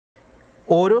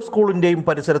ഓരോ സ്കൂളിൻ്റെയും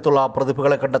പരിസരത്തുള്ള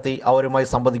പ്രതിഭകളെ കണ്ടെത്തി അവരുമായി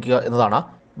സംവദിക്കുക എന്നതാണ്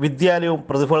വിദ്യാലയവും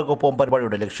പ്രതിഭകൾക്കൊപ്പം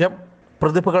പരിപാടിയുടെ ലക്ഷ്യം.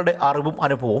 പ്രതിഭകളുടെ അറിവും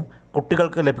അനുഭവവും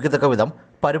കുട്ടികൾക്ക് ലഭിക്കത്തക്ക വിധം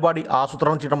പരിപാടി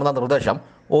ആസൂത്രണം ചെയ്യണമെന്ന നിർദ്ദേശം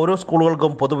ഓരോ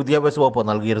സ്കൂളുകൾക്കും പൊതുവിദ്യാഭ്യാസ വകുപ്പ്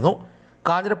നൽകിയിരുന്നു.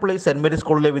 കാഞ്ഞിരപ്പള്ളി സെന്റ് മേരീസ്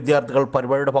സ്കൂളിലെ വിദ്യാർത്ഥികൾ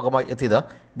പരിപാടിയുടെ ഭാഗമായി എത്തിയത്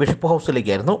ബിഷപ്പ്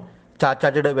ഹൗസിലേക്കായിരുന്നു.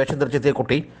 ചാച്ചാജിയുടെ വേഷം ധരിച്ചെത്തിയ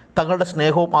കുട്ടി തങ്ങളുടെ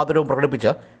സ്നേഹവും ആദരവും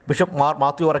പ്രകടിപ്പിച്ച് ബിഷപ്പ് മാർ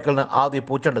മാത്യു അറക്കലിന് ആദ്യ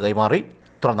പൂച്ചെണ്ട് കൈമാറി.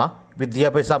 തുടർന്ന്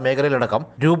വിദ്യാഭ്യാസ മേഖലയിലടക്കം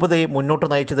രൂപതയെ മുന്നോട്ട്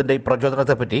നയിച്ചതിൻ്റെ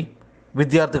പ്രചോദനത്തെപ്പറ്റി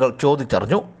വിദ്യാർത്ഥികൾ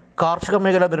ചോദിച്ചറിഞ്ഞു. കാർഷിക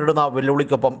മേഖല നേരിടുന്ന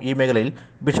വെല്ലുവിളിക്കൊപ്പം ഈ മേഖലയിൽ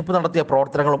ബിഷപ്പ് നടത്തിയ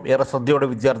പ്രവർത്തനങ്ങളും ഏറെ ശ്രദ്ധയോടെ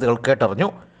വിദ്യാർത്ഥികൾ കേട്ടറിഞ്ഞു.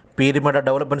 പീരിമേട്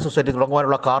ഡെവലപ്മെൻറ്റ് സൊസൈറ്റി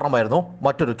തുടങ്ങുവാനുള്ള കാരണമായിരുന്നു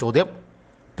മറ്റൊരു ചോദ്യം.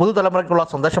 പുതുതലമുറയ്ക്കുള്ള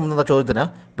സന്ദേശം എന്ന ചോദ്യത്തിന്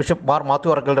ബിഷപ്പ് മാർ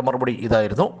മാത്യു അറക്കലിൻ്റെ മറുപടി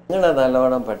ഇതായിരുന്നു. നിങ്ങൾ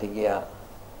നല്ലവണ്ണം പഠിക്കുക,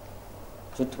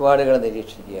 ചുറ്റുപാടുകൾ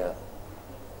നിരീക്ഷിക്കുക,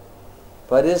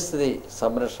 പരിസ്ഥിതി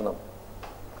സംരക്ഷണം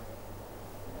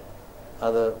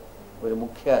അത് ഒരു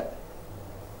മുഖ്യ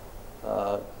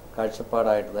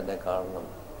കാഴ്ചപ്പാടായിട്ട് തന്നെ കാണണം.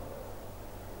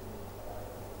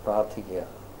 പ്രാർത്ഥിക്കുക,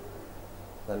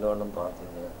 നല്ലവണ്ണം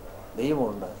പ്രാർത്ഥിക്കുക.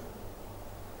 ദൈവമുണ്ട്,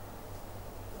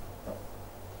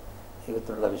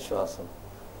 ദൈവത്തിലുള്ള വിശ്വാസം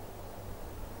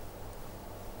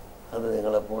അത്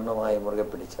നിങ്ങൾ പൂർണ്ണമായി മുറുകെ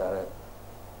പിടിച്ചാൽ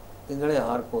നിങ്ങളെ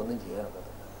ആർക്കും ഒന്നും ചെയ്യാൻ പറ്റില്ല.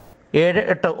 7,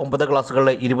 8, 9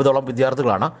 ക്ലാസ്സുകളിലെ 20ഓളം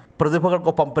വിദ്യാർത്ഥികളാണ്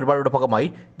പ്രതിഭകൾക്കൊപ്പം പരിപാടിയുടെ ഭാഗമായി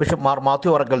ബിഷപ്പ് മാർ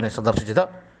മാത്യു അറക്കലിനെ സന്ദർശിച്ചത്.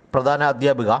 പ്രധാന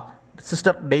അധ്യാപിക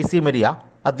സിസ്റ്റർ ഡെയ്സി മരിയ,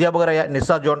 അധ്യാപകരായ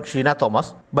നിസ John, Sheena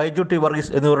Thomas, Baiju T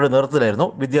Varghese എന്നിവരുടെ നേതൃത്വത്തിലായിരുന്നു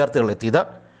വിദ്യാർത്ഥികൾ എത്തിയത്.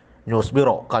 News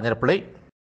bureau, Kanjirappally.